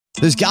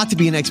There's got to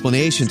be an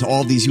explanation to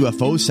all these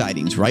UFO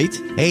sightings, right?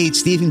 Hey,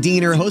 it's Stephen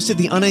Diener, host of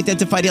the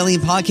Unidentified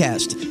Alien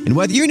Podcast. And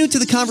whether you're new to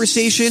the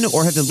conversation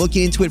or have been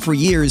looking into it for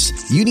years,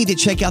 you need to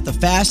check out the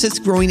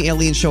fastest growing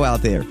alien show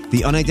out there,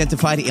 the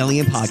Unidentified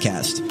Alien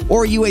Podcast,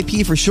 or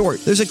UAP for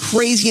short. There's a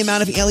crazy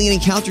amount of alien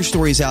encounter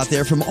stories out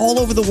there from all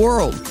over the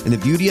world. And the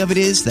beauty of it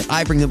is that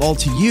I bring them all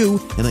to you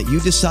and let you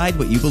decide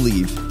what you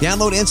believe.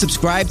 Download and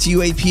subscribe to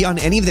UAP on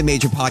any of the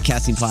major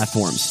podcasting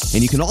platforms.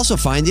 And you can also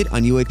find it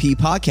on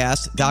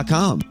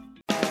UAPpodcast.com.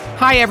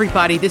 Hi,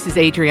 everybody. This is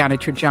Adriana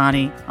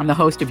Trajani. I'm the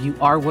host of You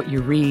Are What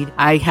You Read.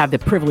 I have the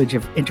privilege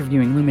of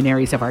interviewing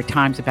luminaries of our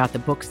times about the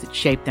books that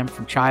shaped them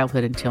from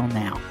childhood until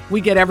now.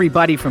 We get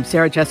everybody from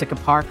Sarah Jessica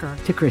Parker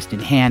to Kristen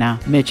Hanna,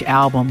 Mitch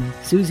Albom,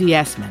 Susie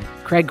Essman,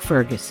 Craig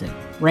Ferguson,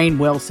 Rainn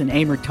Wilson,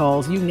 Amor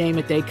Tolls, you name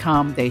it, they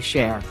come, they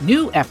share.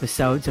 New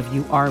episodes of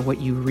You Are What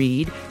You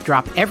Read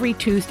drop every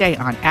Tuesday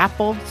on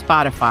Apple,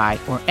 Spotify,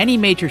 or any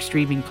major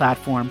streaming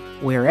platform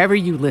wherever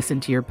you listen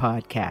to your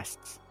podcasts.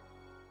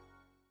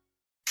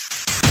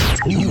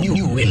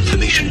 New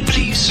information,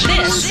 please.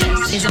 This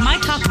is a My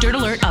Talk Dirt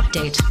Alert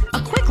update.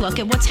 A quick look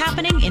at what's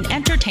happening in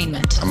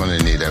entertainment. I'm going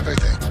to need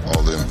everything,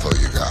 all the info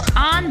you got.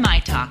 On My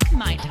Talk.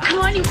 Come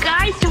on, you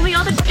guys, give me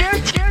all the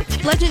dirt.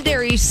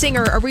 Legendary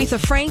singer Aretha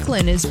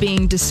Franklin is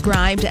being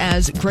described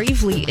as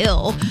gravely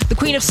ill. The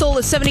Queen of Soul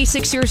is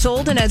 76 years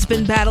old and has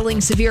been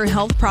battling severe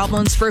health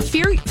problems for a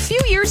few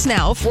years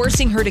now,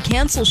 forcing her to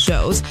cancel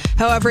shows.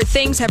 However,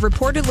 things have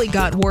reportedly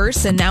got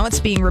worse, and now it's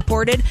being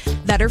reported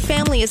that her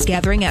family is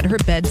gathering at her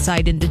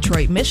bedside in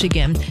Detroit,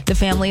 Michigan. The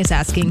family is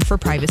asking for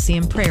privacy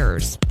and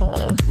prayers.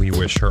 We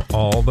wish her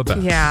all the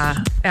best. Yeah,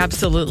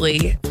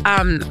 absolutely.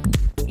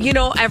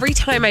 Every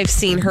time I've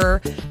seen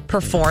her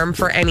perform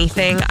for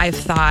anything, I've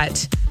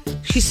thought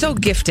she's so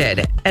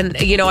gifted. And,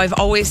 I've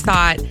always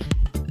thought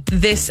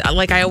this,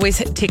 I always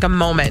take a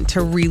moment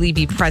to really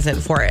be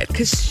present for it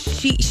because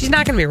she's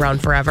not going to be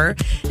around forever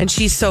and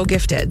she's so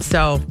gifted.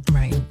 So,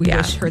 right. We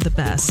wish her the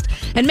best.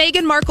 And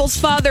Meghan Markle's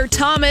father,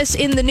 Thomas,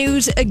 in the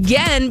news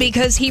again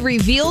because he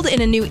revealed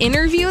in a new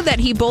interview that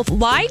he both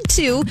lied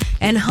to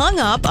and hung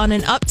up on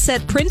an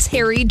upset Prince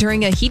Harry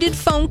during a heated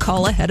phone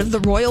call ahead of the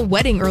royal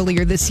wedding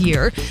earlier this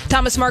year.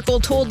 Thomas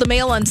Markle told the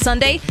Mail on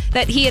Sunday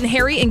that he and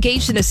Harry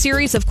engaged in a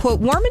series of, quote,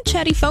 warm and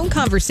chatty phone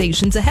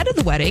conversations ahead of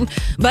the wedding,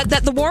 but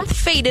that the warmth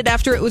faded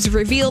after it was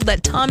revealed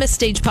that Thomas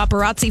staged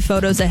paparazzi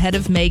photos ahead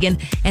of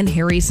Meghan and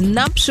Harry's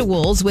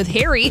nuptials, with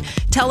Harry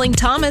telling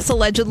Thomas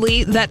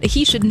allegedly that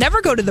he should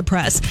never go to the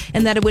press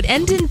and that it would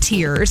end in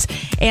tears.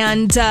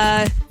 And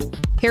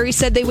Harry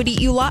said they would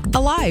eat you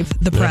alive,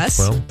 the press.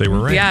 Yeah, well, they were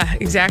right. Yeah,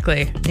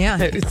 exactly. Yeah.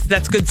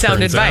 That's good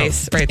sound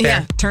advice right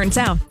there. Yeah, turns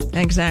out.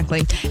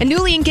 Exactly. A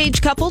newly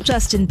engaged couple,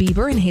 Justin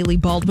Bieber and Hailey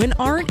Baldwin,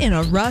 aren't in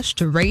a rush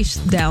to race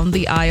down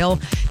the aisle.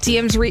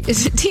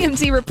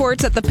 TMZ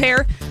reports that the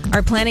pair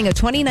are planning a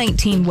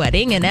 2019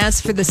 wedding, and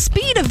as for the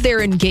speed of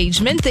their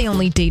engagement, they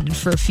only dated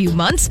for a few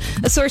months.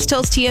 A source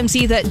tells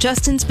TMZ that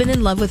Justin's been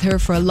in love with her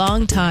for a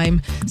long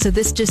time, so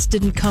this just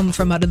didn't come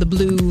from out of the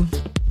blue.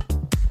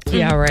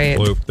 Yeah, right.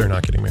 Bloop, they're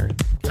not getting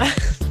married.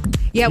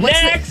 Yeah,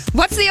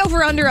 what's the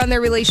over-under on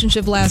their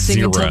relationship lasting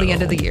 0. until the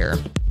end of the year?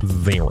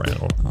 0.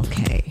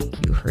 Okay,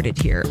 you heard it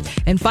here.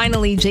 And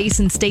finally,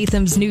 Jason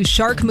Statham's new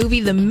shark movie,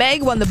 The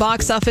Meg, won the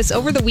box office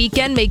over the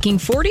weekend, making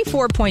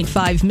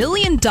 $44.5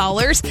 million.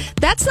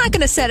 That's not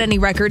going to set any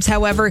records.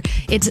 However,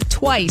 it's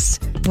twice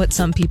what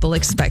some people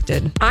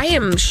expected. I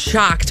am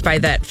shocked by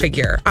that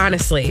figure,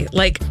 honestly.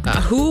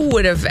 Who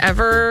would have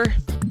ever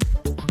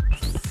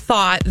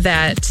thought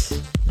that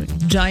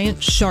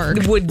giant shark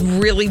would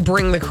really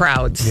bring the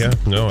crowds? Yeah,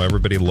 no,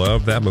 everybody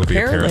loved that movie,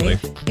 apparently.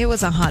 It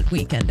was a hot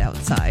weekend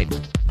outside.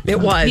 It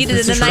was.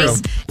 Needed a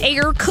nice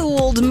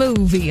air-cooled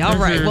movie. All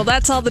right, well,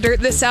 that's all the dirt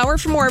this hour.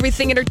 For more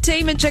everything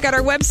entertainment, check out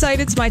our website.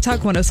 It's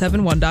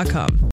mytalk1071.com.